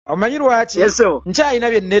Omanyi lwaki? Nkyalina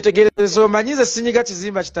bye nneetegereza omanyize sinyiga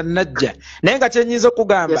kizimba kitannajja. Naye nga kyenyiza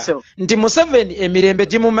okugamba nti Museveni emirembe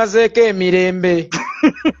gimumazeeko emirembe.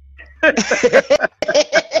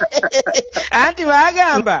 Anti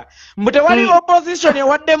bagamba mbu tewali opposition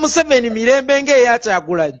ewadde Museveni mirembe ng'eya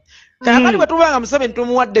Kyagulanyi. Kakati bwe tubanga Museveni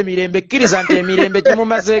tumuwadde mirembe kkiriza nti emirembe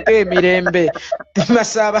gimumazeeko emirembe.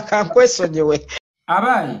 Masaba kankwesonyiwe.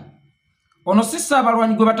 Abayi ono si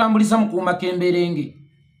Ssaabalwanyi gwe batambuliza Mukuma Kamberege.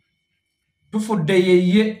 Tufudde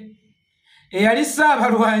yeye eyali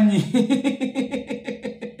Ssaabalwanyi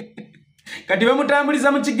kati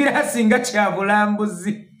bamutambuliza mu kigiraasi nga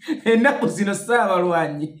kyabulambuzi. Ennaku zino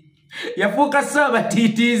Ssaabalwanyi yafuuka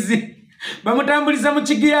Ssaabatiitiizi bamutambuliza mu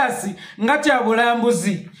kigiraasi nga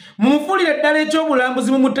kyabulambuzi. Mumufuulire ddala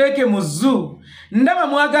ekyobulambuzi mumuteeke mu zoo. Ndaba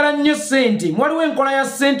mwagala nnyo ssente, waliwo enkola ya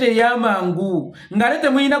ssente ey'amangu ng'ate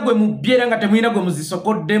temulina gwe mubyera nga temulina gwe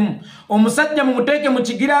muzisokoddemu. Omusajja mumuteeke mu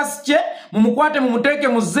kigiraasi kye, mumukwate mumuteeke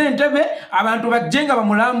mu z'entebe, abantu bajje nga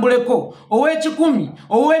bamulambuleko. Ow'ekikumi,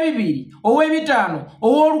 ow'ebibiri, ow'ebitaano,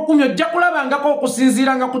 ow'olukumi ojja kulabangako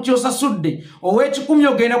okusinziiranga ku ky'osasudde. Ow'ekikumi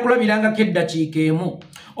ogenda kulabirangako eddakiika emu.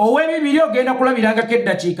 Ow'ebibiri ogenda kulabirangako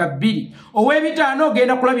eddakiika bbiri. Ow'ebitaano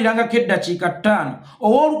ogenda kulabirangako eddakiika ttaano.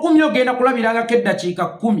 Ow'olukumi ogenda kulabirangako eddakiika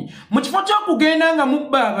kkumi. Mu kifo ky'okugenda nga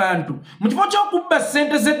mubba abantu, mu kifo ky'okubba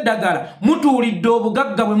ssente z'eddagala, mutuulidde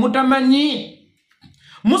obugagga bwe mutamanyi.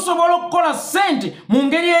 Musobola okukola ssente mu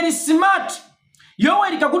ngeri eri smart.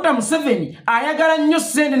 Yoweri Kaguta Museveni ayagala nnyo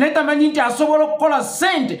ssente naye tamanyi nti asobola okukola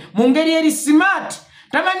ssente mu ngeri eri smart.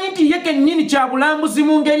 Tamanyi nti ye kennyini kyabulambuzi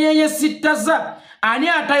mu ngeri ey'esittaza. Ani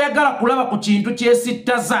atayagala kulaba ku kintu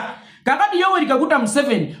ky'esittaza. Kakati Yoweri Kaguta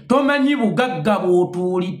Museveni tomanyi bugagga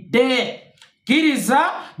bw'otuulidde. Kiriza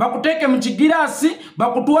bakuteeke mu kigiraasi,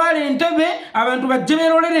 bakutwale entebe, abantu bajje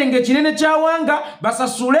beerolerenga ekinene kyawanga,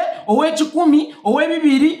 basasule ow'ekikumi,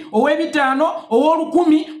 ow'ebibiri, ow'ebitaano,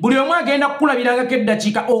 ow'olukumi, buli omu agenda kukulabirangako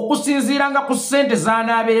eddakiika okusinziiranga ku ssente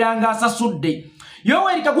z'anaabeeranga asasudde.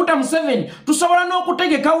 Yoweri Kaguta Museveni tusobola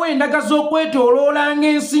n'okutegekawo endaga z'okwetooloolanga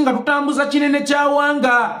ensi nga tutambuza kinene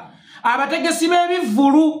kyawanga. Abategesi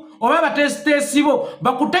b'ebivvulu oba abateesiteesi bo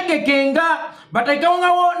bakutegekenga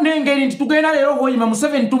bateekawo n'engeri nti tugenda leero Hoima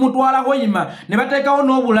Museveni tumutwala Hoima ne bateekawo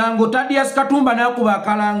n'obulango Thaddeus Katumba n'akuba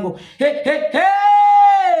akalango.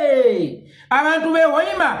 Abantu be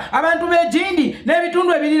Hoima, abantu be Jindi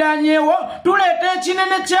n'ebitundu ebiriraanyeewo tuleeta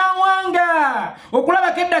ekinene kyawanga.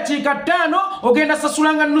 Okulabako eddakiika ttaano ogenda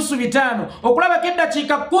sasulanga nnusu bitaano. Okulabako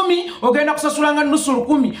eddakiika kkumi ogenda kusasulanga nnusu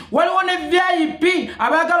lukumi. Waliwo ne VIP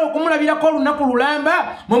abaagala okumulabirako olunaku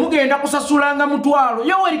lulamba mwe mugenda kusasulanga mutwalo.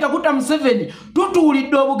 Yoweri Kaguta Museveni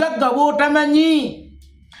tutuulidde obugagga bw'otamanyi.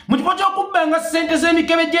 Mu kifo ky'okubbanga ssente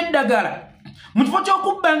z'emikebe gy'eddagala, mu kifo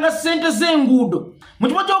ky'okubbanga ssente z'enguudo, mu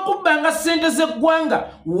kifo ky'okubbanga ssente z'eggwanga,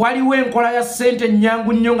 waliwo enkola ya ssente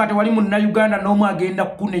nnyangu nnyo nga tewali munnayuganda n'omu agenda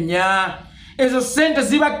kukunenya. Ezo ssente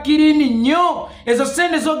ziba kirini nnyo. Ezo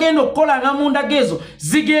ssente z'ogenda okukolanga mu ndaga ezo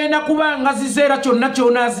zigenda kubanga zizeera kyonna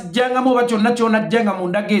kyona azijjangamu oba kyonna kyona ajjanga mu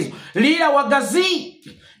ndaga ezo. Liira wagazi.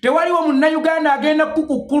 Tewaliwo munnayuganda agenda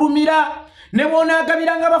kukukkulumira. Ne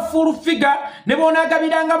bw'onaagabiranga bafuulu figa, ne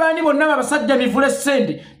bw'onaagabiranga baani bonna abasajja mivule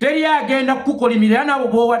ssente, teri agenda kukukolimirira nabo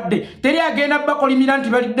bw'owadde, teri agenda bakolimira nti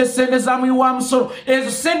balidde ssente za muyi wa musolo.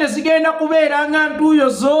 Ezo ssente zigenda kubeeranga ntuuyo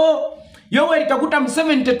zo. Yoweri Kaguta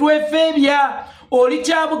Museveni tetwefeebya. Oli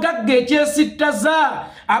kyabugagga ekyesittaza.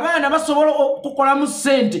 Abaana basobola okukolamu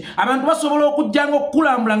ssente, abantu basobola okujjanga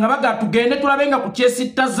okukulambula nga baga tugende tulabenga ku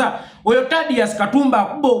kyesittaza. Oyo Thaddeus Katumba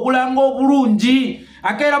akuba obulango obulungi.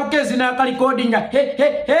 Akeera bukezi n'akalikodinga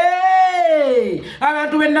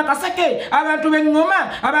abantu b'e Nakaseke, abantu b'e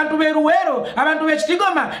Ngoma, abantu b'e Luweero, abantu b'e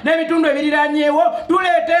Kitigoma n'ebitundu ebiriraanyeewo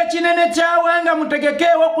tuleeta ekinene kyawanga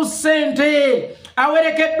mutegekeewo ku ssente.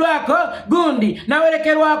 Awerekeddwako gundi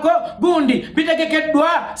n'awerekerwako gundi bitegekeddwa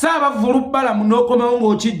Ssaabavvulu Balamu n'okomawo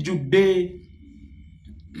ng'okijjudde.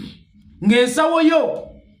 Ng'ensawo yo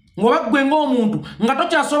ng'obaggwe ng'omuntu nga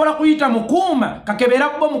tokyasobola kuyita Mukuma kakebera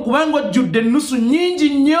bbomu kubanga ojjudde ennusu nnyingi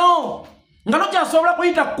nnyo. Nga tokyasobola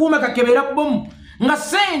kuyita Kuuma kakebera bbomu nga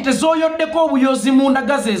ssente z'oyoddeko obuyozi mu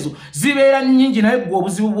ndaga ezo zibeera nnyingi naye ggwe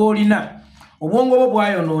obuzibu bw'olina obwongo bwo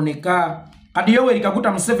bwayonooneka. Kati Yoweri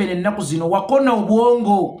Kaguta Museveni ennaku zino wakona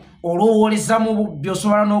obwongo olowooleza mu bubbi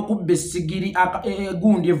osobola n'okubba essigiri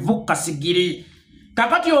gundi evukka sigiri.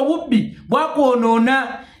 Kakati obubbi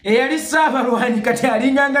bwakwonoona eyali Ssaabalwanyi kati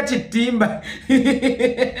alinganga kittimba.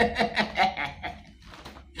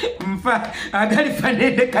 Mfa agalifa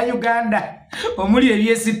n'endeka Uganda omuli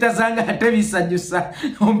ebyesittaza nga ate bisanyusa.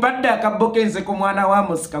 Ompadde akabbo kense ku mwana wa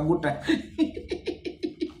Amos Kaguta.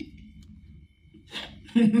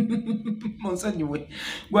 Monsanyuwe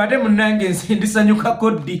gwate munange nsindisanyuka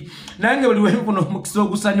koddi nange buli wenfuna omukisa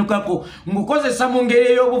ogusanyukako ngukozesa mu ngeri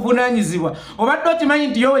ey'obuvunanyizibwa obadde okimanyi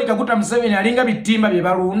nti Yoweri Kaguta Museveni alinga bitimba bye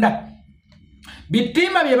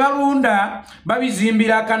balunda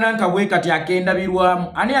babizimbira akananka bwe kati akenda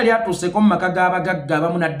birwamu ani yali atuuseko mu maka g'abagagga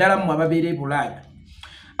abamu naddala mu ababeera e Bulaaya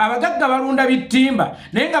abagagga balunda bitimba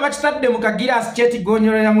naye nga bakitadde mu kagiraasi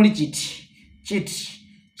kyetigonyolera muli kiti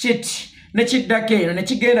ne kiddako eno ne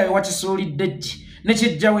kigenda wewakisuulidde eggi ne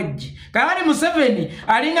kijjawo eggi kakati Museveni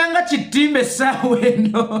alinga nga kitimba essaawa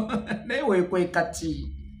eno naye weekwekati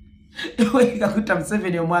Yoweri Kaguta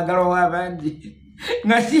Museveni omwagalwa w'abangi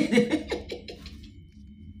nga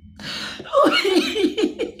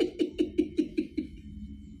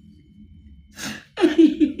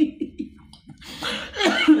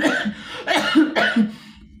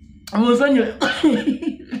Musanyuwe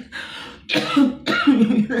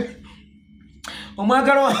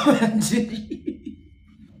omwagalo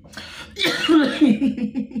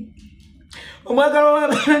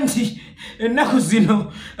w'abangi ennaku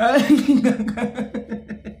zino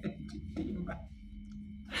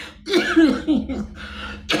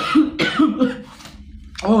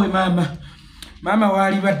owe mama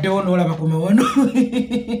wali baddewo n'olaba ku mawono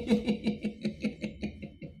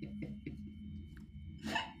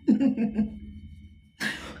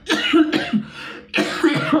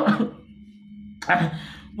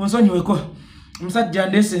Monsonyiweko omusajja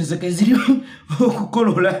ndeese enseke ziri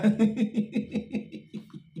okukolola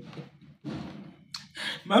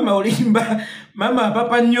mama olimba mama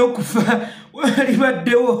apapa nnyo okufa wali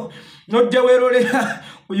baddewo n'ojja weerolera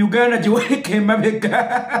ku Uganda gye waleka emabega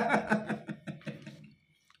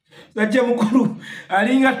sajja mukulu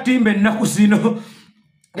alinga ttimba ennaku zino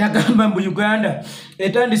yagamba mbu Uganda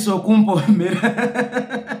etandise okumpoomera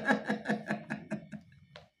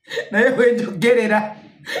naye wenjogerera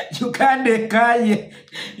Uganda ekaaye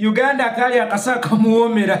Uganda akaali akasa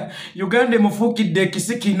akamuwoomera Uganda emufuukidde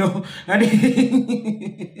ekisi kino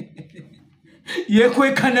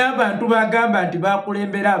yeekweka n'abantu bagamba nti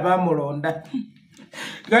bakulembera abamulonda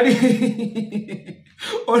kali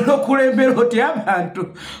olwokulembera oti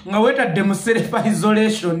abantu nga wetadde mu self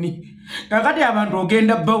isolation kakati abantu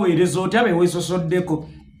ogenda baweereza oti abe weesosoddeko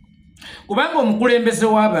kubanga omukulembeze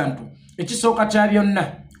w'abantu ekisooka kya byonna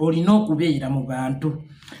olina okubeera mu bantu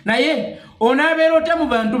naye onaabeera otya mu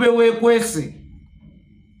bantu beweekwese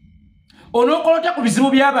onookola otya ku bizibu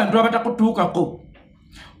by'abantu abatakutuukako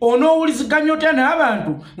onoowuliziganya otya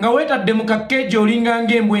n'abantu nga weetadde mu kakkeeji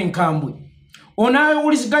olinganga embwa enkambwe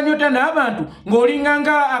onaawuliziganya otya n'abantu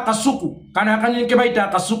ng'olinganga akasuku kano akanyonyi ke bayita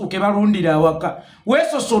akasuku ke balundira awaka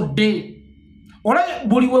weesosodde ola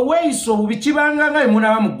buli we weeyisa obubi kibanga nga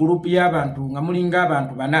emunaaba mu gurupu y'abantu nga mulinga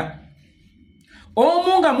abantu bana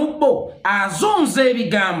omu nga mubbo azunza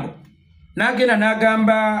ebigambo n'agenda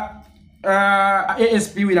n'agamba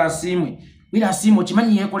ASP Wirasiimwe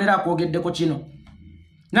okimanyi yeekolera akwogeddeko kino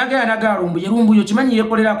n'agenda n'agamba Lumbuye okimanyi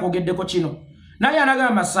yeekolera akwogeddeko kino naye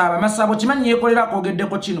anagamba Masaba okimanyi yeekolera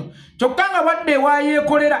akwogeddeko kino kyokka nga wadde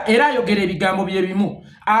waayeekolera era ayogera ebigambo bye bimu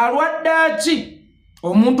alwadde ki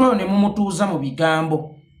omuntu oyo ne mumutuuza mu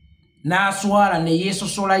bigambo n'aswala ne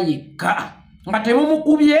yeesosola yekka nga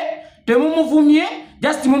temumukubye temumuvumye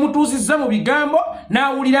just mumutuusizza mu bigambo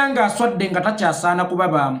n'awulira ng'aswadde nga takyasaana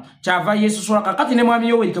kubabaamu kyava yeesosola kakati ne mwami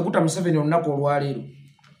Yoweri Kaguta Museveni olunaku olwaleero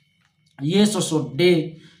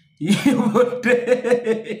yeesosodde yebodde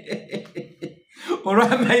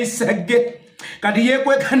olw'amayisa ge kati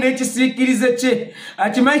yeekweka n'ekisiikirize kye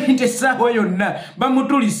akimanyi nti essaawa yonna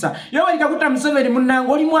bamutulisa Yoweri Kaguta Museveni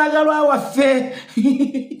munnange oli mwagalwa waffe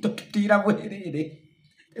totutiira bwereere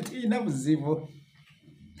tetuyina buzibu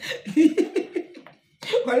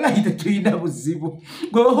wallahi tetuyina buzibu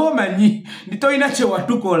gweoba omanyi nti toyina kye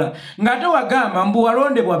watukola ng'ate wagamba mbu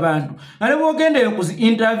walondebwa bantu ate bw'ogendeyo ku zi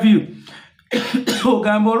interview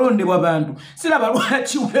ogamba olondebwa bantu siraba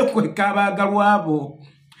lwaki weekweka abaagalwa abo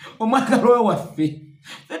omwagalwa waffe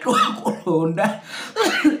ffe twakulonda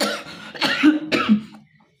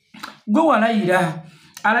gwe walayira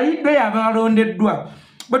alayiddwe y'abalondeddwa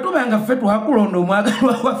bwe tubanga ffe twakulonda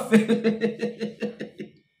omwagalwa waffe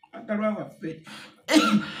omwagalwa waffe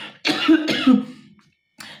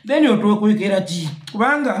then otwekwekera ki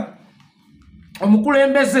kubanga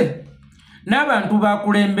omukulembeze n'abantu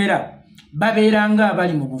bakulembera babeeranga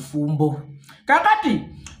abali mu bufumbo kakati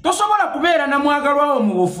tosobola kubeera na mwagalwawo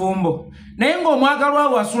mu bufumbo naye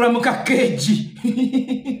ng'omwagalwawo asula mu kakkeeji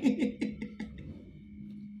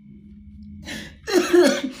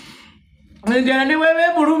njala ne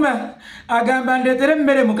weebe buluma agamba ndeetere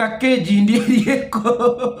emmere mu kakkeeji ndyeryeko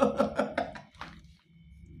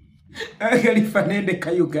Agalifa nende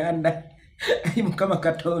ka Uganda. Ayi Mukama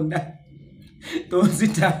Katonda.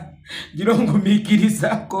 Tonzita jirongo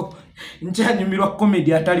mikirizako. Nchanyumirwa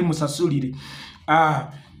comedy atali musasulire.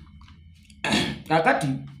 Akati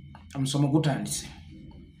amusomo gutandise.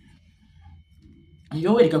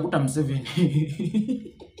 Yoweri Kaguta Museveni.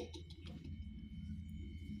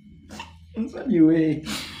 Museveni.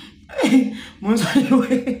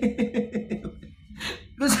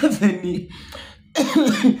 Museveni.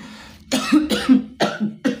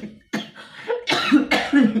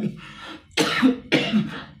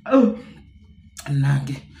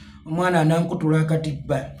 Nange omwana nankutula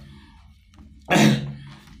akatibba.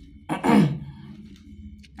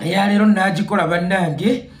 Yalero najikola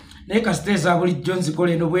bannange naye kasiteeza bulijjo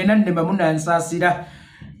nzikola eno bwena nnema munansaasira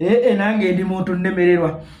nange ndi muntu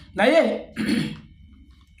nnemererwa naye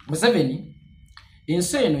Museveni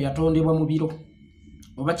ensi eno yatondebwa mu biro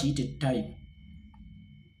oba kiyite time.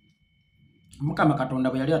 Mukama Katonda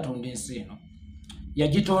bwe yali atonda ensi eno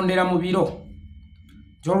yagitondera mu biro.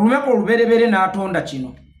 Olunaku oluberebere n'atonda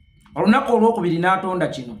kino, olunaku olwokubiri n'atonda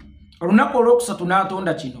kino, olunaku olwokusatu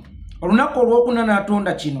n'atonda kino, olunaku olwokuna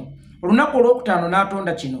n'atonda kino, olunaku olwokutaano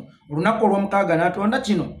n'atonda kino, olunaku olwomukaaga n'atonda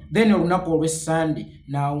kino, then olunaku olw'essande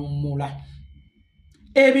n'awummula.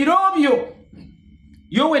 Ebiro byo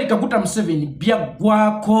Yoweri Kaguta Museveni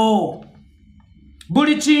byaggwako.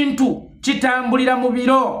 Buli kintu kitambulira mu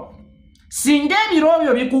biro. Singa ebiro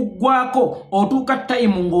byo bikuggwako otuuka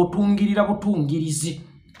time ng'otungirira butungirizi.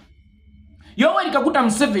 Yoweri Kaguta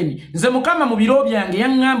Museveni nze Mukama mu biro byange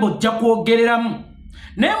yaŋŋamba ojja kwogereramu.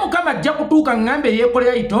 Naye Mukama ajja kutuuka ŋŋambe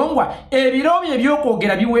yeekolera itongwa ebiro bye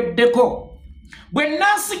by'okwogera biweddeko. Bwe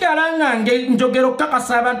naasigala ngange njogera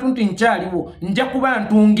okukakasa abantu nti nkyaliwo nja kuba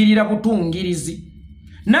ntungirira butungirizi.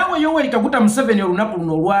 Naawe Yoweri Kaguta Museveni olunaku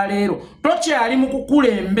luno olwaleero tokyali mu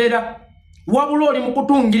kukulembera wabula oli mu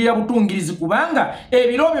kutungirira butungirizi kubanga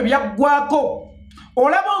ebiro byo byaggwako.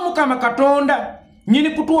 Olaba Omukama Katonda nyini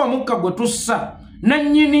kutuwa mukka gwe tussa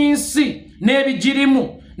nannyini nsi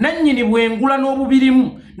n'ebigirimu nannyini bwengula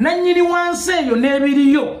n'obubirimu nannyini wansi eyo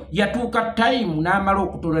n'ebiriyo yatuuka time n'amala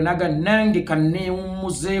okutola naga nange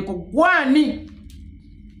kanneewummuzeeko gwani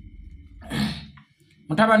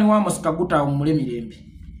mutabani wa Amos Kaguta awummule Emirembe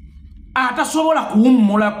atasobola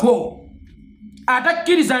kuwummulako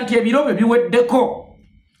atakkiriza nti ebiro bye biweddeko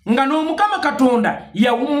nga n'Omukama Katonda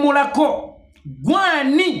yawummulako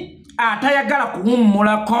gwani atayagala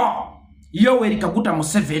kuwummulako. Yoweri Kaguta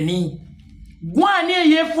Museveni gwani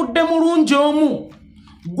eyeefudde mulungi omu,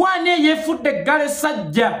 gwani eyeefudde eggala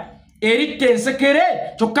essajja eritta ensekere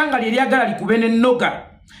kyokka nga ly'eryagala likube n'ennoga.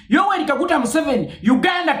 Yoweri Kaguta Museveni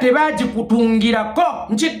Uganda tebaagikutungirako.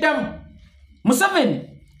 Nkiddamu Museveni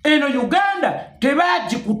eno Uganda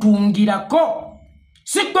tebaagikutungirako.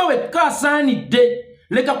 Si gwe wekka asaanidde,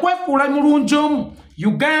 leka kwefuula mulungi omu.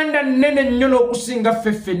 Uganda nnene nnyo n'okusinga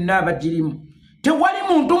ffe ffenna abagirimu. Tewali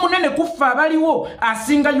muntu munene kuffa abaliwo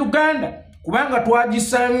asinga Uganda kubanga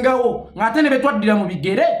twagisangawo ng'ate ne be twaddira mu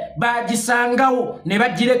bigere baagisangawo ne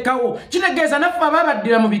bagirekawo. Kitegeeza naffe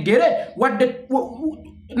abaabaddira mu bigere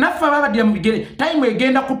naffe abaabaddira mu bigere time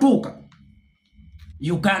egenda kutuuka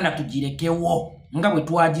Uganda tugirekewo nga bwe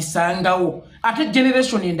twagisangawo ate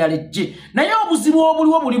generation endala ejje. Naye obuzibu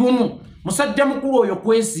obuliwo buli bumu musajja mukulu oyo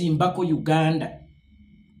kwesimbako Uganda,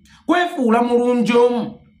 kwefuula mulungi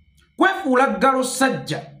omu, kwefuula ggalo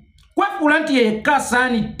sajja, kwefuula nti yekka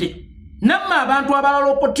asaanidde namma abantu abalala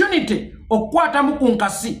opportunity okukwatamu ku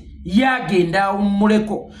nkasi yagenda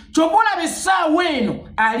awummuleko. Ky'oba olaba essaawa eno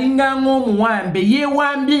alinga ng'omuwambe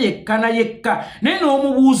yeewambye yekka na yekka naye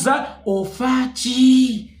n'omubuuza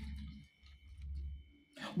ofaaki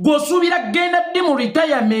gw'osuubira genda ddi mu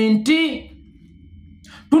retirement.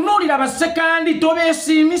 Tunuulira basekandi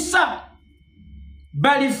tobeesiimisa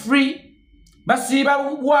bali free basiiba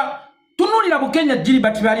wa. Tunuulira Bukenya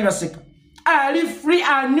Gilbert bali baseka ali free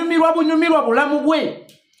anyumirwa bunyumirwa bulamu bwe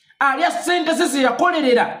alya ssente ze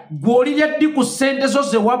yakolerera gw'olirya ddi ku ssente zo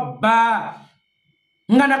ze wabba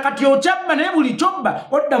nga nakati okyabba naye buli kyobba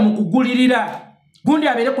odda mu kugulirira gundi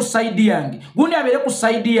abeere ku sayidi yange gundi abeere ku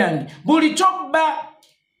sayidi yange buli kyobba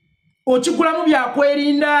okigulamu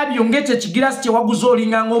byakwerinda byo ng'ekyo ekigirasi kye waguza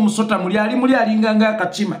olinga ng'omusota muli alinga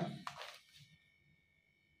ng'akakima.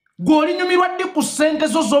 Gw'olinyumirwa ddi ku ssente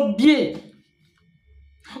zo zobbye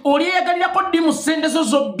olyeyagalirako ddi mu ssente zo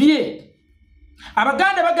zobbye.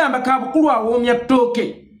 Abaganda bagamba ka bukulu awoomya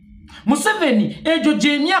ttooke. Museveni egyo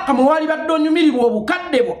gy'emyaka mwe wali badde onyumirirwa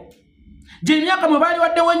obukadde bwo, gy'emyaka mwe baali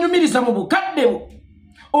wadde wenyumiriza mu bukadde bwo,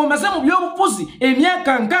 omaze mu byobufuzi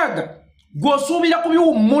emyaka 6 gw'osuubira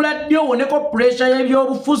kubiwummula ddi owoneko pressure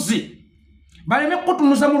y'ebyobufuzi baleme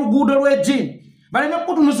kutunuza mu luguudo lw'ejjini baleme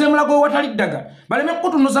kutunuza emulago watali ddagala baleme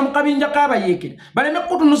kutunuza mu kabinja k'abayeekera baleme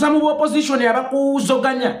kutunuza mu opposition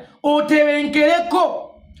abakuuzoganya otebenkereko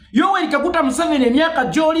Yoweri Kaguta Museveni emyaka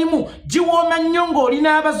gy'olimu giwooma nnyo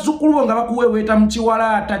ng'olina abazzukulu bo nga bakuweeweeta mu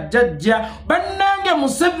kiwalaata jjajja bannange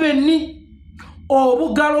Museveni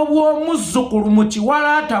obugalo bw'omuzzukulu mu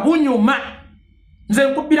kiwalaata bunyuma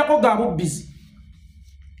nze nkubbirako ga bubbizi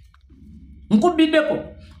nkubbiddeko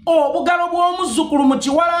obugalo bw'omuzzukulu mu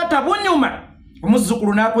kiwalaata bunyuma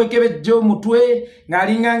omuzzukulu n'akwekebejja omutwe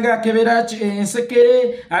ng'alinganga akebera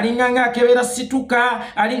ensekere alinganga akebera situka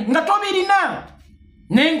nga tobirina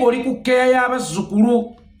naye ng'oli ku kkeeya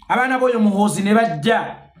y'abazzukulu abaana b'oyo muhoozi ne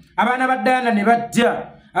bajja abaana ba Diana ne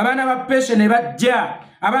bajja abaana ba Peshe ne bajja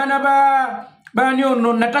abaana baani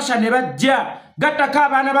ono Natasha ne bajja gattako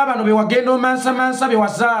abaana b'abano be wagenda omansamansa be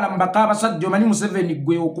wazaala mu baka abasajja omanyi Museveni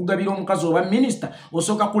gwe okugabira omukazi oba minisita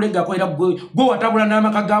osooka kulegako era gwe watabula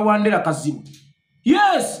n'amaka ga Wandera Kazibwe.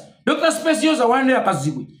 Yes, Dr. Specioza Wandera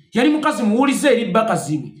Kazibwe yali mukazi muwulize eribba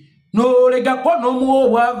Kazibwe n'olegako n'omuwa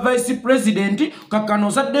obwa vice president kakkano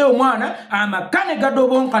ozaddeyo omwana amaka ne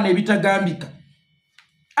gadobonkana ebitagambika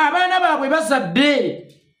abaana baabwe bazadde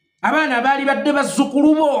abaana baali badde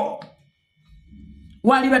bazzukulu bo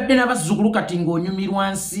wali badde n'abazzukulu kati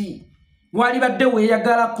ng'onyumirwa nsi wali badde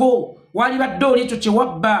weeyagalako wali badde oli ekyo kye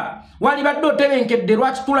wabba wali badde otebenkedde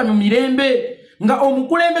lwaki tula mu mirembe nga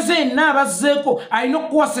omukulembeze yenna abazzeeko alina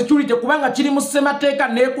okukuwa security kubanga kiri mu ssemateeka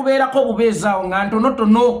neekubeerako obubeezaawo nga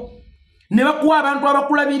ntonotono ne bakuwa abantu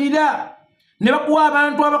abakulabirira ne bakuwa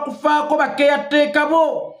abantu abakufaako bakkeeyateeka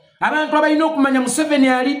bo abantu abalina okumanya Museveni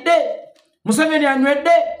alidde Museveni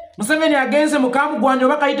anywedde Museveni agenze mu Kamugwanya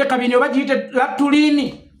oba kayite kabini oba giyite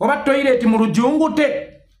latulini oba toilet mu Lujungute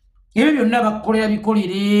ebyo byonna bakukolera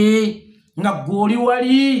bikolere nga gw'oli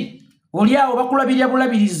wali oli awo bakulabirira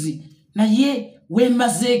bulabirizi naye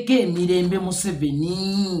weemazeeko emirembe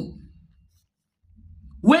Museveni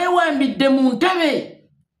weewambidde mu ntebe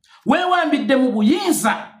weewambidde mu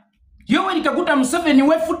buyinza Yoweri Kaguta Museveni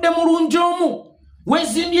weefudde mulungi omu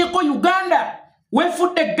weezimbyeko Uganda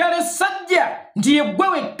weefudde eggala essajja nti yeggwe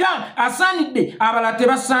wekka asaanidde abalala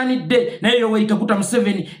tebasaanidde naye Yoweri Kaguta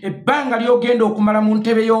Museveni ebbanga ly'ogenda okumala mu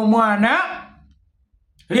ntebe y'omwana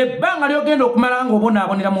lyebbanga ly'ogenda okumala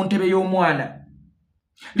ng'obonaabonera mu ntebe y'omwana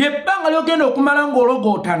lyebbanga ly'ogenda okumala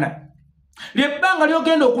ng'ologootana lyebbanga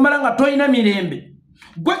ly'ogenda okumala nga toyina mirembe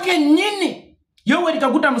gwe kennyini Yoweri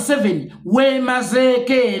Kaguta Museveni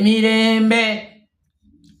weemazeeko emirembe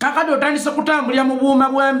kakati otandise kutambulira mu buuma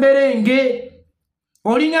bwa mberenge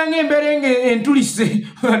olinganga emberenge entulise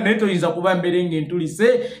naye toyinza kuba mberenge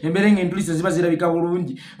entulise ziba zirabika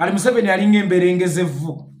bulungi ali Museveni alinga emberenge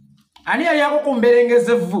z'evvu ani yaliako ku mberenge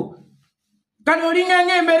z'evvu kati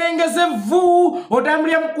olinganga emberenge z'evvu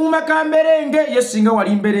otambulira mu kuuma ka mberenge ye singa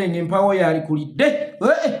wali mberenge empawo yalikulidde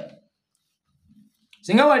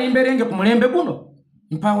singa wali mberenge ku mulembe guno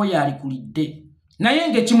mpawo yalikulidde naye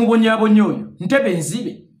ng'ekimubonyaabonya oyo ntebe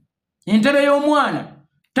nzibe entebe y'omwana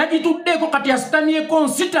tagituddeeko kati asitamyeko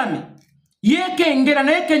nsitame yeekengera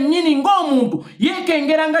naye kennyini ng'omuntu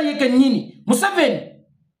yeekengera nga ye kennyini Museveni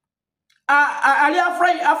ali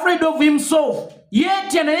afraid of himself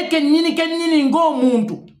yeetya naye kennyini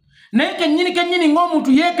ng'omuntu naye kennyini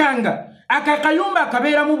ng'omuntu yeekanga akakayumba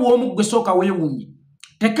akabeeramu bw'omu gwe sooka weewunye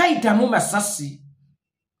tekayitamu masasi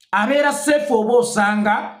abeera seefu oba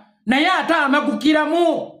osanga naye ate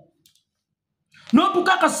amagukiramu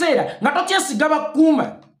n'otuka akaseera nga tokyesiga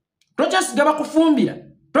bakuuma tokyesiga bakufumbira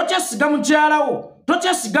tokyesiga mukyalawo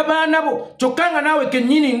tokyesiga baana bo kyokka nga naawe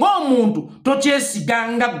kennyini ng'omuntu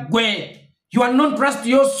tokyesiganga ggwe you are not trust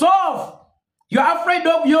yourself you are afraid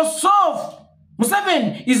of yourself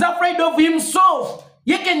Museveni is afraid of himself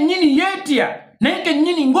ye kennyini yeetya naye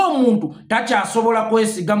kennyini ng'omuntu takyasobola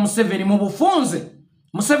kwesiga Museveni mu bufunze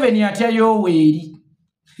Museveni atya Yoweri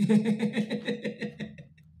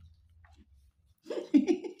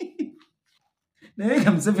naye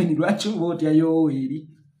nga Museveni lwaki oba otya Yoweri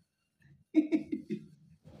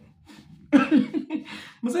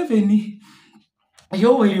Museveni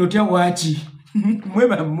Yoweri otya waaki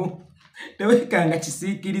mwebammu tewekanga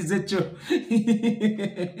kisiikirize kyo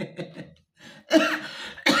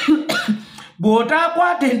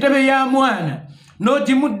bw'otaakwata entebe ya mwana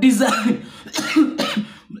n'ogimuddiza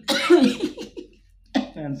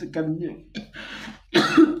anseka nnyo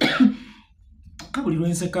kabuli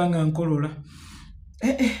lwenseka nga nkolola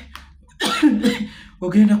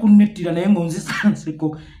ogenda kunnettira naye ng'onzisa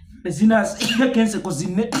nseko ezinaasiirako enseko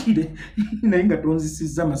zinnettire naye nga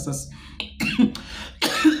tonzisizza masasi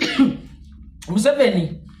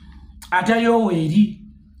Museveni atya Yoweri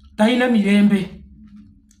talina mirembe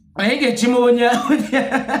naye ng'ekimubonya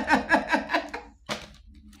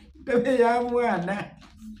ntebe ya mwana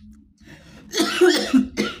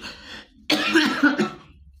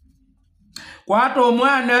kwata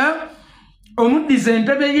omwana omuddiza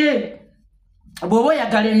entebe ye bw'oba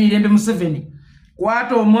oyagala Emirembe Museveni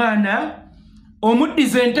kwata omwana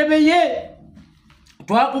omuddiza entebe ye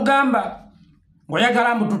twakugamba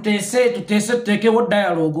ng'oyagala mbu tuteese tuteekewo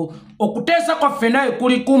dialogue okuteesa kwaffe naye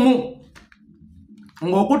kuli kumu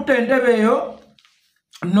ng'okutta entebe eyo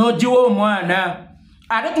n'ogiwa omwana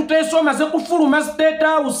ate tuteese omaze kufuluma State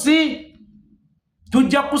House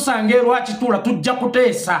tujja kusanga erwakituula tujja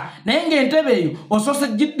kuteesa naye ng'entebe eyo osoose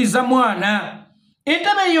giddiza mwana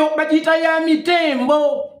entebe eyo bagiyita ya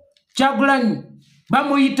mitembo Kyagulanyi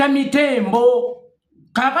bamuyita mitembo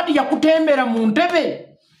kaakati yakutembera mu ntebe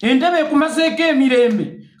entebe ekumazeeko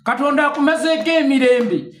emirembe Katonda akumazeeko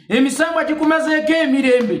emirembe emisambwa gikumazeeko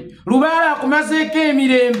emirembe Lubaala akumazeeko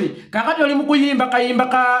emirembe kaakati oli mu kuyimba kayimba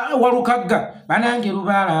ka Walukagga banange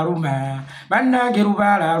Lubaala aluma bannange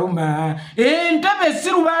Lubaala aluma entebe si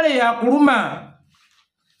Lubaala yakuluma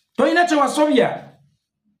tolina kye wasobya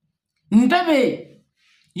ntebe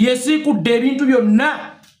yesiikudde ebintu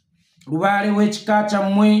byonna Lubaale w'ekika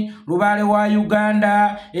kyammwe Lubaale wa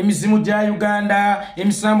Uganda emizimu gya Uganda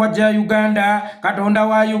emisambwa gya Uganda Katonda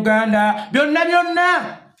wa Uganda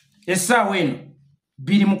byonna essaawa eno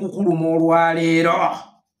biri mu kukuluma olwaleero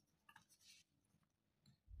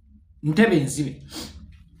ntebe nzibe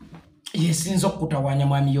yesinza okutawaanya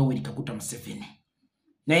mwami Yoweri Kaguta Museveni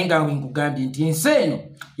naye nga we nkugambye nti ensi eno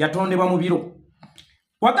yatondebwa mu biro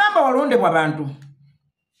wagamba walondebwa abantu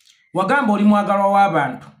wagamba oli mwagalwa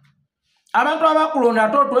w'abantu abantu abakulonda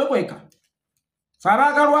ate otwekweka fe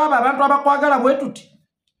abaagalwa abo abantu abakwagala bwe tuti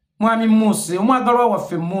mwami Muse omwagalwa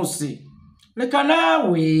waffe Muse leka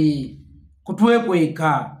naawe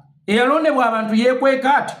kutwekweka eyalondebwa abantu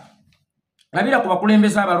yeekweka ati labira ku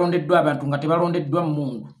bakulembeze abalondeddwa abantu nga tebalondeddwa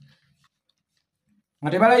Mungu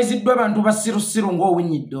nga tebalayiziddwa abantu basirusiru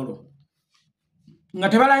ng'Owinyiddolo nga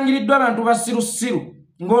tebalangiriddwa abantu basirusiru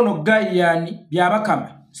ng'ono Gayani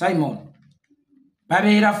Byabakama Simon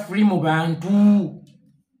babeera free mu bantu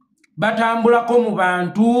batambulako mu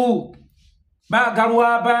bantu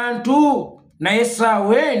baagalwa abantu naye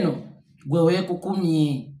essaawa eno gwe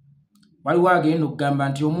weekukumye waliwo agenda okugamba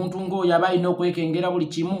nti omuntu ng'oyo aba alina okwekengera buli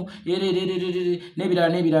kimu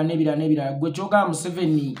n'ebirala gwe kyogamba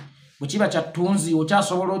Museveni bwe kiba kya ttunzi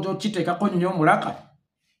okyasobola okiteekako nnyo omulaka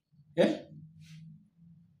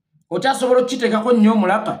okyasobola okiteekako nnyo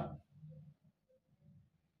omulaka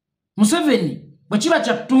Museveni bwe kiba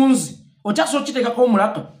kya ttunzi okyasobola okiteekako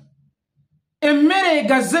omulaka emmere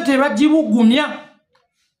egaze tebagibugumya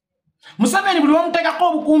Museveni buli wamuteekako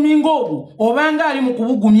obukuumi ng'obwo obanga ali mu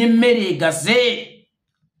kubugumya emmere egaze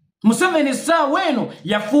Museveni essaawa eno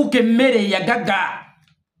yafuuka emmere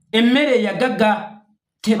eyagaga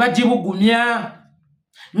tebagibugumya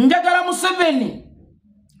njagala Museveni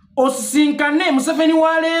osisinkane Museveni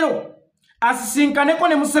wa leero asisinkaneko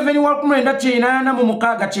ne Museveni wa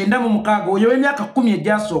 1996 oyo w'emyaka 10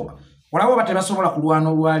 egyasooka olaba oba tebasobola kulwana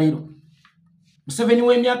olwaleero Museveni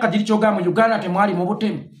w'emyaka giri kyogaa mu Uganda temwali mu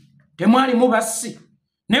butemu temwali mu bassi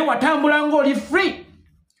naye watambula ng'oli free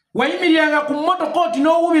wayimiriranga ku mmotoka oti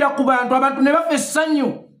n'owubira ku bantu abantu ne bafa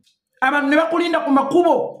essanyu abantu ne bakulinda ku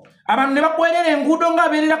makubo abantu ne bakwerera enguudo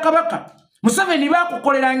ng'abeerera kabaka Museveni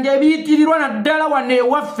baakukoleranga ebiyitirirwa naddala wano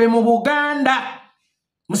ewaffe mu Buganda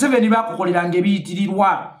Museveni baakukoleranga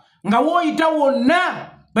ebiyitirirwa nga wooyita wonna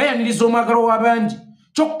bayaniriza omwagalo w'abangi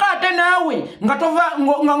kyokka ate naawe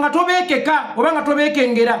nga tobeekeka oba nga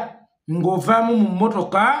tobeekengera ng'ovaamu mu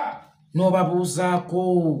mmotoka n'obabuuzaako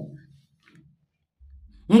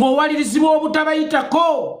ng'owalirizibwa obutabayitako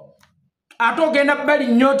ate ogenda bbali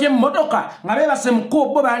nnyooty emmotoka nga beebase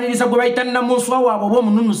muko bo baaniriza gwe bayita nnamunswa waabwe oba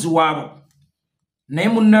omununuzi waabwe naye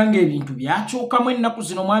munnanga ebintu byakyukamu ennaku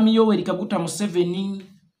zino mwami Yoweri Kaguta Museveni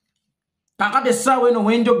kakati essaawa eno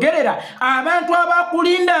wenjogerera abantu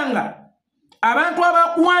abaakulindanga abantu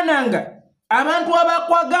abaakuwananga abantu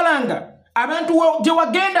abakwagalanga abantu gye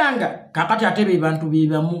wagendanga kakati ate be bantu be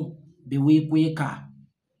bamu beweekweka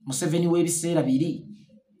Museveni w'ebiseera biri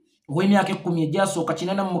ow'emyaka 10 egyasooka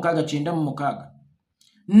 86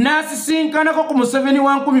 n'asisinkanako ku Museveni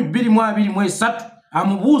wa 2023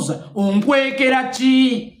 amubuuza onkwekera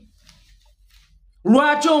ki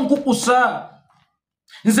lwaki onkukusa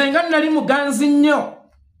nze nga nali muganzi nnyo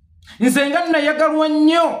nze nga nayagalwa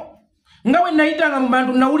nnyo nga bwe nayitanga mu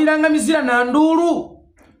bantu nawuliranga mizira na nduulu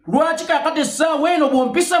lwaki kakati essaawa eno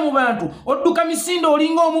bw'ompisa mu bantu odduka misinde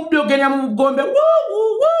olinga omubbi ogenya mu bugombe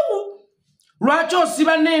lwaki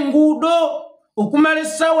osiba n'enguudo okumala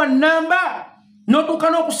essaawa nnamba n'otuuka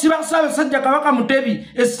n'okusiba Ssaabasajja Kabaka Mutebi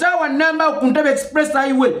essaawa nnamba ku Ntebe Express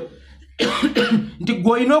Highway nti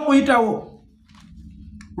gwoyina okuyitawo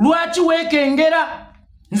lwaki weekengera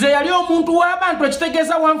nze yali omuntu w'abantu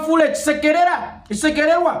ekitegeeza wanfuula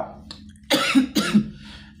ekisekererwa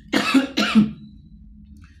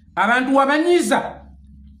abantu wabanyiiza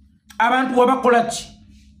abantu wabakola ki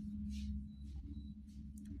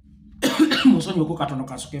musonyoko katono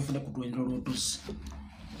kansoka enfune ku lwendo lw'otusi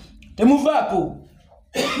temuvaako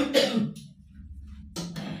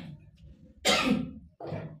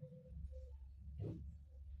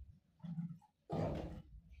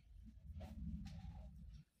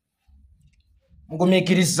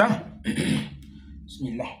mugumiikiriza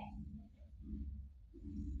bismillah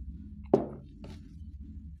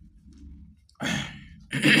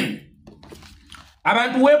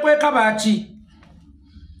abantu weekweka baaki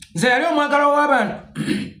nze yali omwagala w'abantu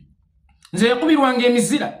nze yakubirwanga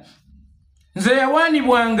emizira nze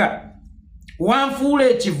yawaanibwanga wanfuula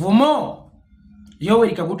ekivumo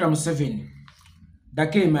Yoweri Kaguta Museveni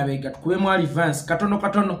dako emabega tukubemu advance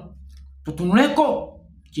katono tutunuleko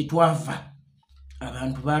kitwava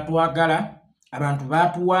abantu batwagala abantu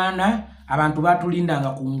batuwaana abantu batulindanga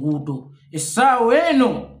ku nguudo essaawa eno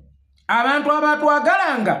abantu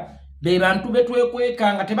abatwagalanga be bantu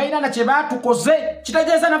betwekwekanga tebalina na kye batukoze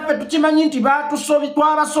kitegeeza naffe tukimanyi nti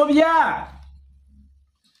twabasobya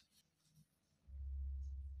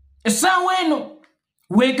essaawa eno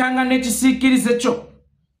weekanga n'ekisiikirize kyo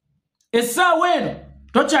essaawa eno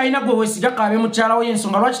tokyalina gwe weesiga kaabe mukyala wo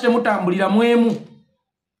yensonga lwaki temutambulira mu emu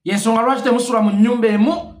yensonga lwaki temusula mu nnyumba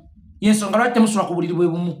emu yensonga lwaki temusula ku buliri bwe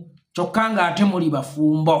bumu kyokka ng'ate muli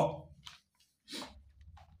bafumbo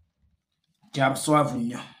kya buswavu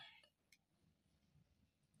nnyo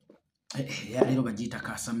leero bagiyita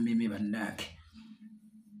kaasa mmeme bannange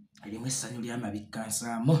erimu essanyu ly'amabikka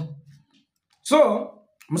nsaamu so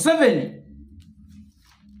Museveni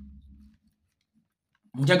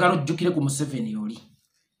njagala ojjukire ku Museveni oli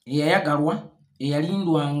eyayagalwa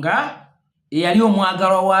eyalindwanga eyali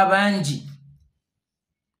omwagalwa w'abangi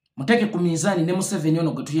muteke ku minzaani ne Museveni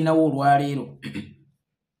ono gwe tulinawo olwaleero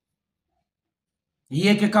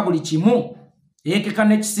yeekeka buli kimu yeekeka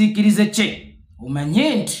n'ekisiikirize kye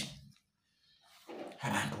omanye nti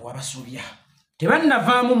abantu wabasobya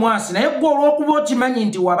tebannavaamu mwasi naye gwe olw'okuba okimanyi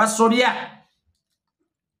nti wabasobya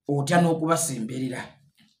otya n'okubasemberera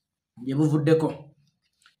bye buvuddeko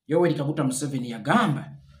Yoweri Kaguta Museveni yagamba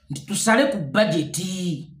nti tusale ku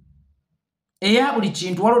bajeti eya buli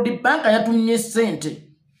kintu World Bank yatumye ssente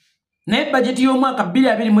naye bajeti y'omwaka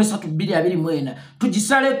 2023-2024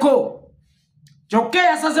 tugisaleko kyokka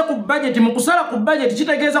yasaze ku bajeti mu kusala ku bajeti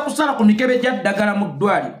kitegeeza kusala ku mikebe gya ddagala mu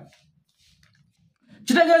ddwaliro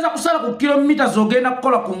kitegeeza kusala ku kilomita z'ogenda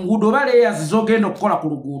kukola ku nguudo oba layers z'ogenda okukola ku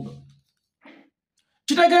luguudo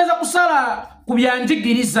kitegeeza kusala ku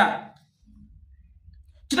byanjigiriza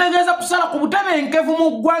kitegeeza kusala ku butebenkevu mu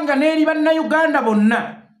ggwanga n'eri bannayuganda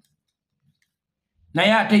bonna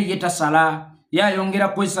naye ate ye tasala yayongera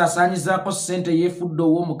kwesaasaanyizaako ssente yeefudde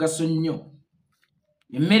ow'omugaso nnyo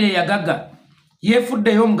emmere yagaga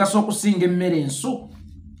yeefudde ey'omugaso okusinga emmere ensu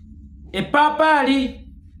epaapaali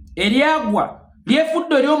eryagwa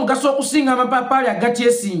lyefudde ery'omugaso okusinga amapaapaali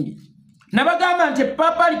agakyesimbi nabagamba nti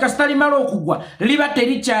epaapaali kasita limala okugwa liba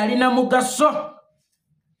terikyalina mugaso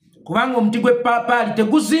kubanga omuti gw'epaapaali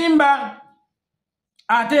teguzimba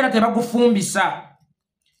ate era tebagufumbisa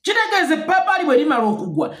kitegeeza epaapaali bwe limala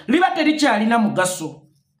okugwa liba terikyalina mugaso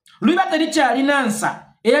liba terikyalina nsa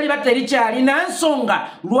era liba terikyalina nsonga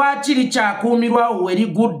lwaki likyakuumirwawo we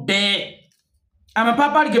ligudde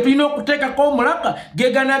amapaapaali ge tulina okuteekako omulaka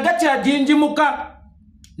ge gano agakyajinjimuka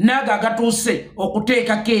naago agatuuse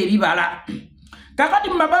okuteekako ebibala kakati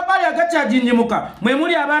mu mapaapaali agakyajinjimuka mwe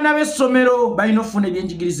muli abaana b'essomero balina okufuna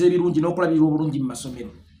ebyenjigiriza ebirungi n'okulabirwa obulungi mu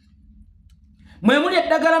masomero mwe muli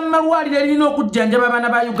eddagala mu malwaliro erina okujjanjaba abaana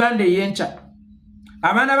ba Uganda ey'enkya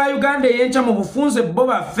abaana ba Uganda ey'enkya mu bufunze bo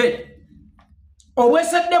baffe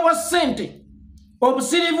obwesedde bwa ssente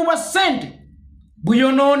obusirivu bwa ssente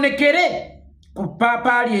buyonoonekere ku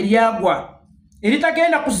paapaali eryagwa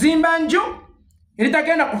eritagenda kuzimba nju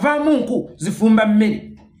eritagenda kuvaamu nku zifumba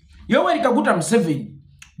mmere Yoweri Kaguta Museveni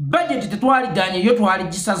bajeti tetwaliganye yo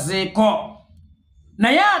twaligisazeeko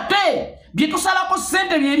naye ate bye tusalako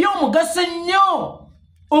ssente byeri omugaso ennyo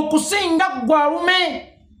okusinga ggwe alume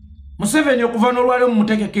Museveni okuva n'olwaleero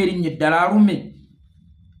mumutegeko erinnya eddala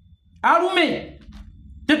alume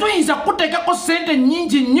tetuyinza kuteekako ssente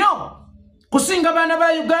nnyingi nnyo kusinga abaana ba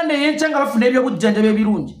Uganda ey'enkya nga bafuna ebyobujjanjabi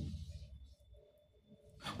ebirungi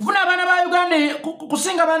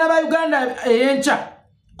kusinga abaana ba Uganda ey'enkya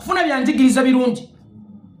kufuna byanjigiriza birungi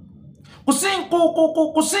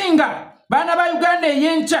kusinga baana ba Uganda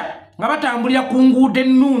ey'enkya nga batambulira ku nguudo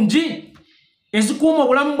ennungi ezikuuma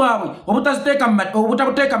obulamu bwabwe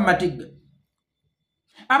obutabuteeka mu matigga.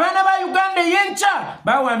 Abaana ba Uganda ey'enkya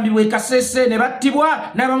bawambibwa e Kasese ne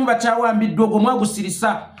battibwa n'abamu bakyawambiddwa ogwo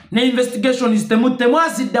mwagusirisa ne investigations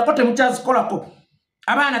temwaziddako temukyazikolako.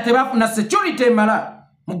 Abaana tebafuna security emala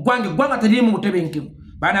mu eggwanga teriri mu butebenkevu.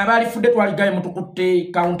 Bano abaalifudde twaligayo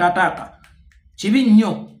mutukutte counter attack. Kibi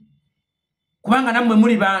nnyo kubanga nammwe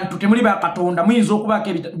muli bantu temuli ba Katonda muyinza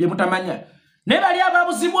okubaako bye mutamanya. Naye bali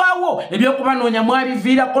ababuzibwawo ebyokubanoonya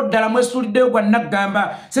mwabiviirako ddala mwesuuliddeyo gwa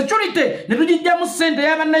Naggamba. Security ne tugijjamu ssente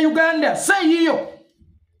y'Abannayuganda seeyiyo.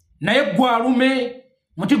 Naye gwalume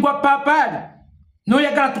muti gwa paapaali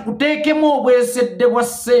n'oyagala tukuteekemu obwesedde bwa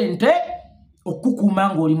ssente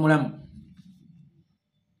okukuuma ng'oli mulamu.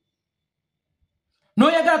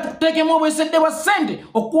 N'oyagala tukuteekemu obwesedde bwa ssente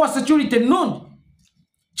okukuwa security ennungi.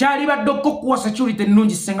 Kyalibadde okukuwa security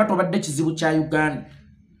ennungi singa tobadde kizibu kya Uganda.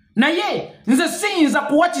 Naye nze siyinza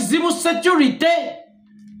kuwa kizibu security.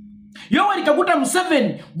 Yoweri Kaguta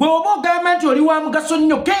Museveni bwe oba ogamba nti oli wa mugaso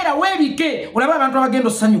nnyo keera weebike olaba abantu abagenda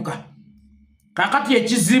osanyuka. Kaakati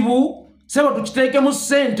ekizibu sebo tukiteekemu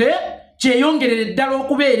ssente kyeyongerere ddala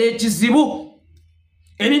okubeera ekizibu.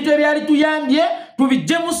 Ebintu ebyali tuyambye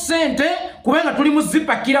tubijjemu ssente kubanga tuli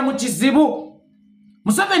muzipakira mu kizibu.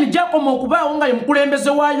 Museveni gyakoma okubaawo nga ye mukulembeze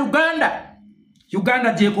wa Uganda.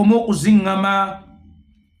 Uganda gyekoma okuziŋŋama.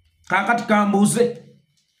 Kaakati kambuuze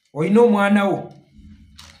olina omwana wo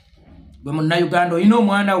gwe munnayuganda olina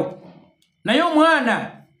omwana wo naye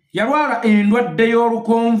omwana yalwala endwadde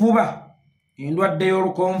y'olukonvuba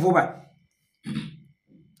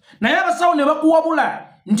naye abasawo ne bakuwabula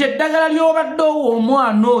nti eddagala ly'obadde owa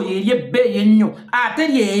omwana oyo ery'ebbeeyi ennyo ate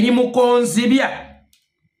lyeri mukonzibya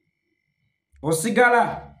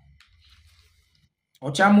osigala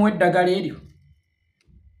okyamuwa eddagala eryo.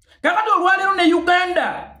 Kakati olwaleero ne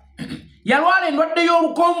Uganda yalwala endwadde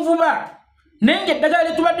y'olukonvuba naye ng'eddagala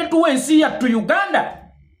lye tubadde tuwa ensi yattu Uganda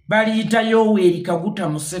baliyita Yoweri Kaguta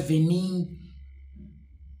Museveni.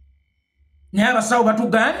 Naye abasawo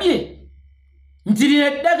batugambye nti lino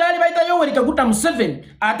eddagala lye bayita Yoweri Kaguta Museveni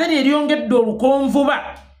ate lye lyongedde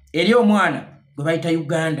olukonvuba eri omwana gwe bayita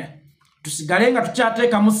Uganda. Tusigale nga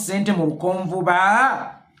tukyateekamu ssente mu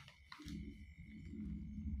lukonvuba.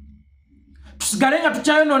 Tusigale nga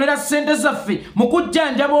tukyayonoonera ssente zaffe mu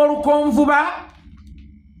kujjanjaba olukonvuba.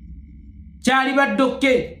 Kyalibadde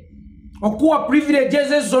okke okuwa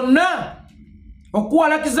privileges zonna okuwa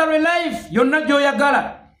Luxury life yonna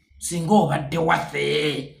gy'oyagala singa obadde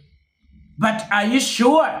wathe. But are you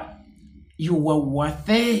sure you were worth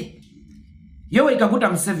it? Yoweri Kaguta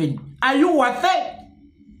Museveni, are you worth it?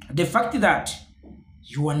 The fact that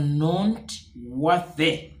you are not worth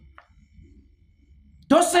it.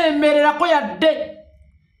 Tosembererako yadde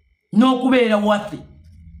n'okubeera worth it.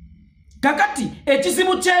 Kakati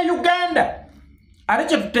ekizibu kya Uganda ate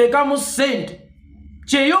kye tuteekamu ssente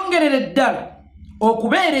kyeyongerere ddala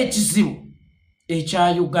okubeera ekizibu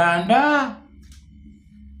ekya Uganda.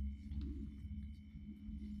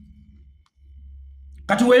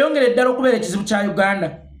 Kati weeyongere ddala okubeera ekizibu kya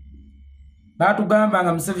Uganda. Baatugamba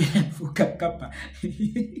nga Museveni afuuka kapa.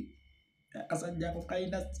 Akasajja ako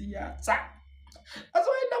kalina siyaasa.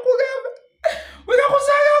 Asobola kugamba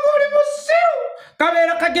wekakusanga ng'oli musiru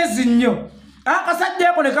kabeera kagezi nnyo. Akasajja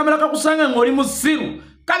ako ne kamala kakusanga ng'oli musiru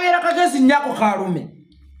kabeera kagezi nnyo ako kaalume.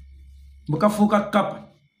 Bukafuuka kapa.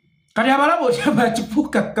 Kati abalaba otya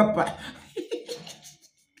bakifuuka kapa.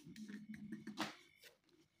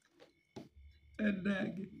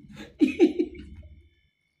 Endage.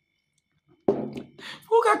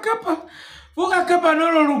 Fuuka kapa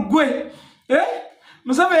n'olwo luggwe.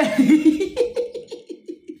 Museveni.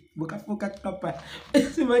 Bukafuuka kapa.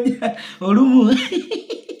 Simanya olumu.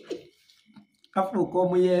 Kafuuka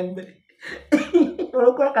omuyembe.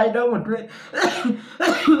 Olwokuba kalina omutwe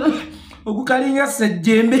ogukalinga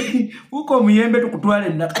ssejjembe. Fuuka omuyembe tukutwala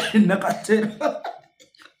ennakatero.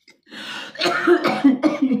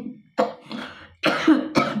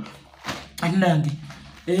 Annange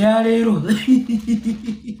eyaleero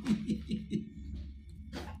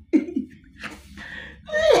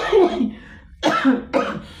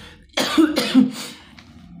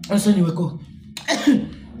asonyiweko.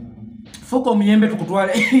 Fuuka omuyembe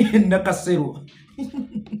tukutwale ennakasero.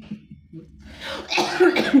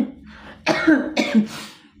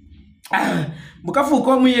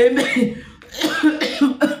 Bukafuuka omuyembe.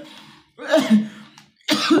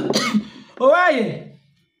 Owaye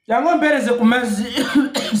yango mpereze ku mazzi.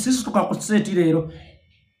 Sisi tukakuseti leero.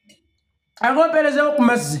 Yango mperezewo ku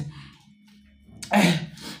mazzi.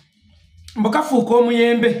 Bukafuuka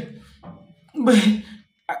omuyembe.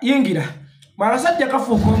 Yingira Barasajja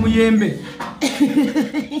kafuuka omuyembe.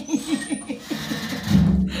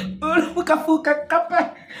 Kafuuka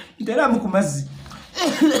kapa. Ntera mu kumazzi.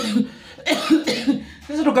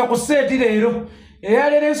 Sisi tukakuseeti leero.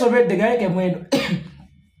 Eyaleero ensobedde gayeke mwendo.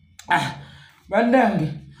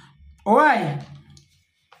 Bandange. Owaye.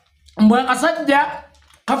 Mbwa kasajja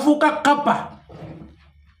kafuuka kapa.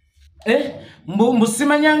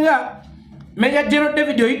 Mbusimanyanga Meja General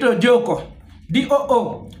David Oito Joko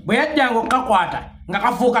DOO bwe yajjango kakwata nga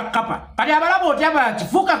kafuuka kapa. Kati abalabo otyaba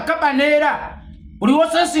kifuuka kapa neera. Buli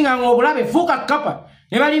wosesinga ng'obulabe fuuka kapa.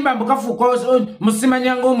 Ne balimba mbu kafuuka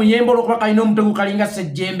musimanyanga omuyembe olwokuba kalina omutego kalinga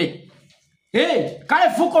ssejjembe. Kale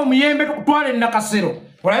fuuka omuyembe tukutwale nakasero.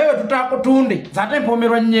 Olabe tutakutunde zate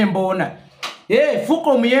mpomerwa nnyemboona. Fuuka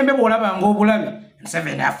omuyembe bw'olaba ng'obulabe.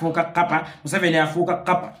 Museveni afuuka kapa. Museveni afuuka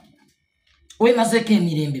kapa. Wemazeko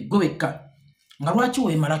emirembe gwe wekka. Nga lwaki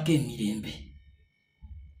weemalako emirembe?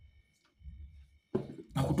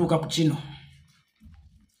 Okutuuka ku kino.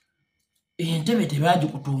 Entebe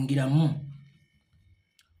tebaagikutungiramu.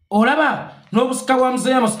 Olaba n'obusika bwa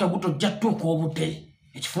muzeeyi amasika gutojja tuuka obute.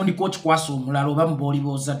 Ekifundiko kikwasa omulala oba mubooli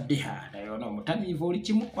boozadde. Naye ono omutamiivu oli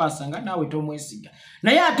kimukwasa nga naawe tomwesiga.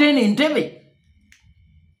 Naye ate eno entebe.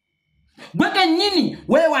 Gwe kennyini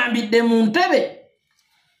weewambidde mu ntebe.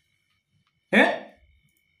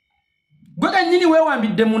 Gwe kennyini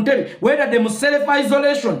weewambidde mu ntebe. Weetadde mu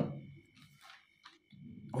self-isolation.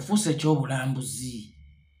 Ofuuse ekyobulambuzi.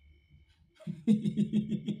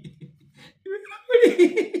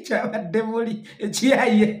 Kyabadde muli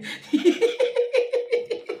ekiyaye.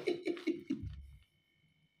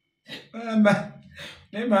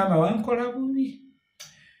 Maama wankola bubi.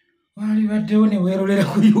 Wali baddewo ne weerolera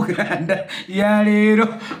ku Uganda ya leero.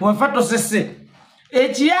 Wafa tosese.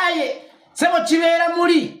 Ekiyaye sebo kibeera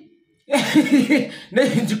muli.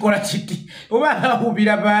 Nekikola kiti. Oba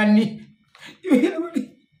ahubira baani.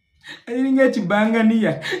 Ayiringa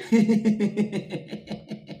ekibanganiya.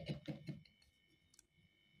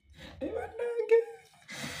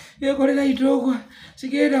 Yekolera itogwa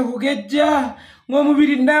sigenda kugejja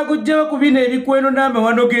ng'omubiri ndagujja kubina ebikweno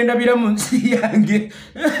n'amawano genda bira mu nsi yange.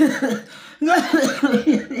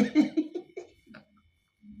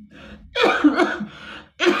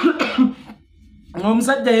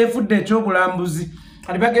 Omusajja yeefudde ekyobulambuzi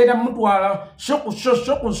kati bagenda mutwala shoku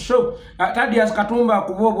Tadias Katumba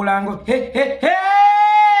akuba obulango.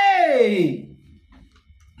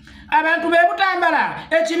 Abantu bebutambala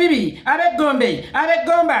ekibibi abegombe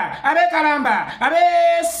abegomba abekalamba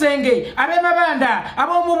abesenge abemabanda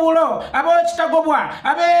abomubulo abokitagobwa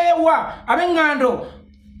abewa abengando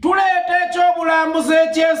tuleete ekyobulambuzi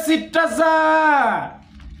ekyesittaza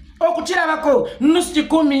okukirabako nusu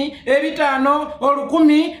 10 5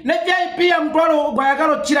 10 ne VIP ya mutwalo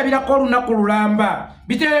gwayagala okukirabirako olunaku lulamba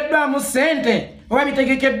biteereddwamu ssente oba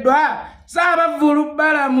bitegekeddwa saabavulu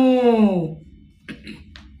balamu.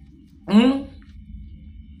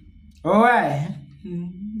 Owaye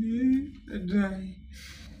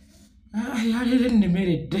yalire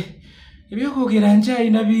nnemeredde ebyokwogera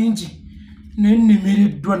nkyalina bingi naye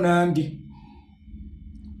nnemereddwa nange.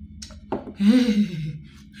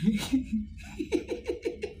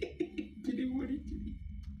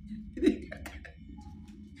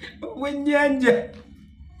 Obwennyanja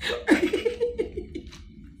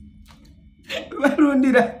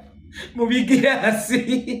balundira mu bigiraasi.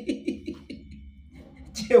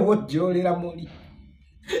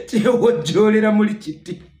 Kyewojjoolera muli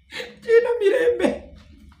kiti kiina mirembe.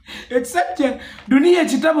 Ekisajja duniya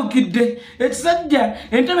ekitabukidde. Ekisajja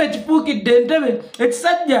entebe ekifuukidde entebe.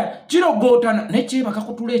 Ekisajja kirogootana naye kyebaka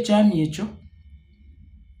kutula ekyami ekyo.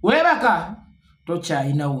 Weebaka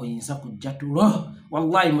tokyayina woyinza kujja tulo.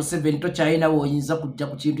 Wallahi Museveni tokyayina woyinza kujja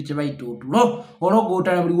ku kintu kye bayita otulo.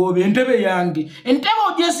 Ologootana buli wooba entebe yange. Entebe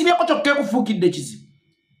ogyesibyeko kyokka ekufuukidde ekizibu.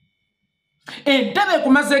 Entebe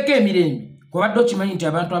ekumazeeko emirembe. Kubadde okimanyi nti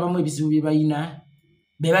abantu abamu ebizibu bye bayina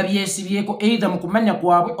be babyesibyeko either mu kumanya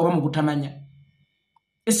kwabwe oba mu butamanya.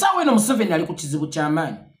 Essaawa eno Museveni ali ku kizibu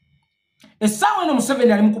ky'amaanyi. Essaawa eno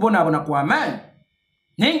Museveni ali mu kubonaabona kw'amaanyi.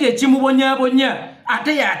 Naye ng'ekimubonyaabonya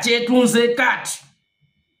ate yakyetunzeeko ati.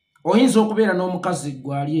 Oyinza okubeera n'omukazi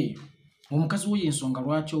gwali eyo. Omukazi we y'ensonga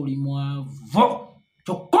lwaki oli mwavu.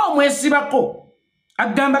 Kyokka omwesibako.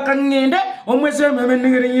 Agamba kangende omwesiba mama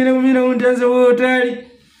nengere mumina untanze wotali.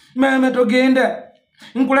 Mama togenda.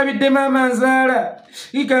 Nkulabidde mama nzaala.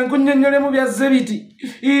 Ikankunyonyole mu bya zebiti.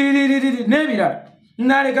 Nebira.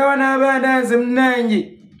 Naleka wana abaana nze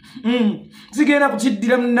mnange. Sigenda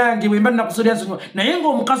kukiddira mnange bwe mba nakusolya nsonga. Naye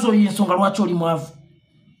ng'omukazi oyo ensonga lwaki oli mwavu.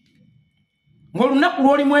 Ng'olunaku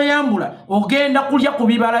lw'oli mweyambula ogenda kulya ku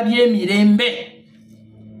bibala by'emirembe.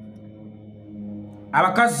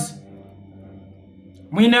 abakazi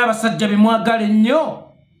mwina abasajja bemwagala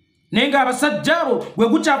ennyo naye nga abasajja abo gwe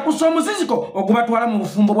gukyakusa omuziziko ogubatwala mu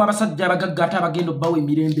bufumbo bw'abasajja abagagga ate abagenda obbawo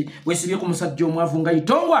emirembe weesibye ku musajja omwavu nga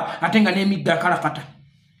itongwa ate nga n'emigga akalakata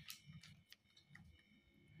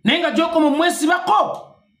naye nga gy'okoma omwesibako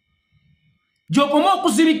gy'okoma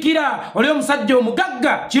okuzibikira oli omusajja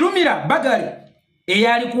omugagga kirumira bagali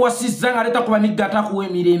eyali kuwasizza ng'aleeta kuba migga atakuwa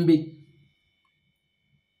emirembe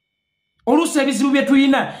oluusi ebizibu bye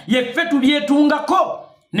tulina yeffe tubyetungako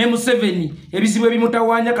ne Museveni ebizibu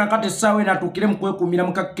ebimutawaanya kakati essaawa enatuukire mu kwekuumira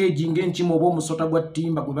mu kakkeegi ng'enkima oba omusota gwa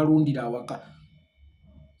ttimba gwe balundira awaka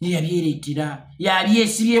ye yabyereetera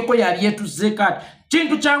yabyesibyeko yabyetuzzeeko ati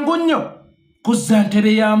kintu kyangu nnyo kuzza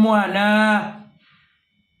ntebe ya mwana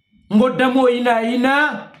ng'oddamu oyinaayina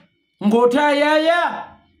ng'otaayaaya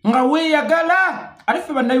nga weeyagala ate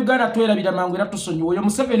ffe bannayuganda twerabira mangu era tusonyiwa oyo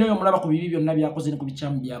Museveni oyo mulaba ku bibi byonna byakoze ne ku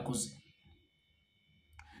bikyamu byakoze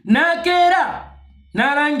n'akeera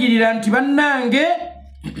n'alangirira nti bannange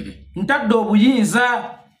ntadde obuyinza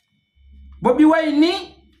Bobi Wine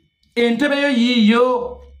entebe yo yiiyo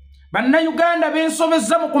bannayuganda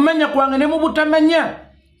b'ensobezza mu kumanya kwange ne mu butamanya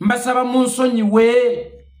mbasaba mu nsonyiwe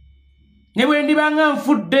ne bwe ndibanga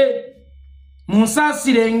nfudde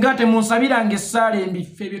munsaasire nga temunsabiranga essaala embi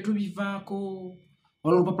ffe bye tubivaako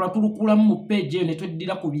olupapula tulukulamu mu peegi eyo ne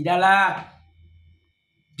tweddira ku birala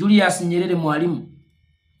Julius Nyerere mwalimu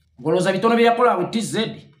ngolooza bitono bye yakola awe TZ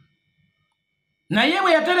naye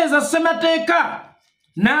bwe yatereza ssemateeka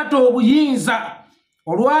n'ata obuyinza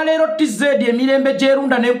olwaleero TZ emirembe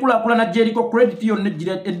gy'erunda n'enkulaakulana gy'eriko credit yonna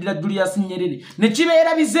eddira Julius Nyerere ne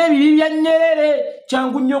kibeera bize ebibi bya Nyerere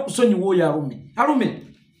kyangu nnyo okusonyiwa oyo alume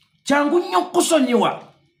kyangu nnyo okusonyiwa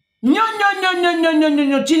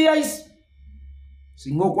nnyo kiri ayisi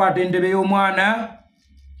singa okwata endebe y'omwana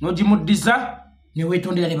n'ogimuddiza ne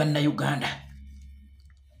weetondera ne bannayuganda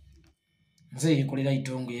nze yekolera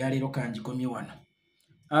itongo eyaleero kangikomye wano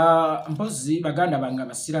mpozi baganda bange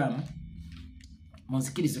abasiraamu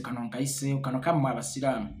munzikirize kano nkayiseewo kano kammwe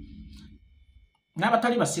abasiraamu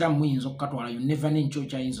n'abatali basiraamu muyinza okukatwala yonneva n'enkyo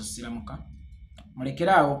kyayinza osiramuka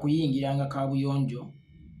mulekeraawo okuyingiranga kabuyonjo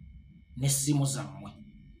n'essimu zammwe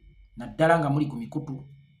naddala nga muli ku mikutu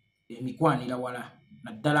emikwanira wala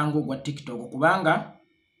naddala ng'ogwa TikTok kubanga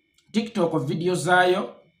TikTok video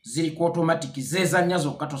zaayo ziri ku automatic zezanya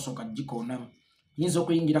zokka tosooka gikoonamu yinza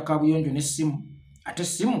okuyingira kabuyonjo n'essimu ate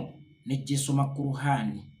essimu nejjesoma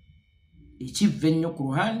Kuruhani ekivva ennyo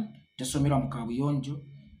Kuruhani tesomerwa mu kabuyonjo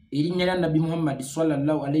erinnya lya Nabbi Muhammad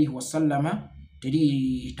sallallahu alayhi wasallama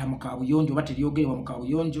teriyita mu kabuyonjo oba teryogerebwa mu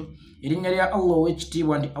kabuyonjo erinnya lya Allah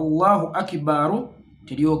ow'ekitiibwa nti Allahu akibaru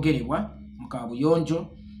teryogerebwa mu kabuyonjo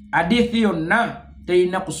hadithi yonna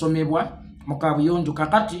terina kusomebwa mu kabuyonjo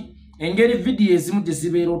kakati engeri video ezimu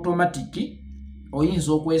tezibeera automatic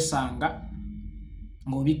oyinza okwesanga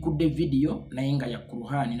ng'obikudde video naye nga ya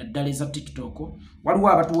Kuruhani naddala eza TikTok waliwo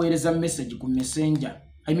abatuweereza message ku messenger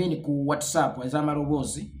ku WhatsApp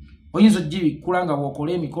ez'amaloboozi oyinza ogibikula nga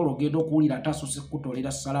bw'okola emikolo ogenda okuwulira ate asoose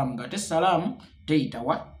kukutolera salaamu ng'ate salaamu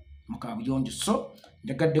teyitawa mu kabuyonjo so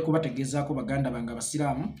njagadde kubategeezaako baganda bange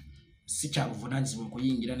abasiraamu si kya buvunaanyizibwa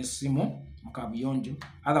okuyingira n'essimu mu kabuyonjo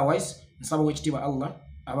otherwise nsaba w'ekitiibwa Allah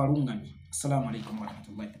abalungamye. Assalamu alaikum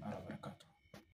warahmatullahi wabarakatuh.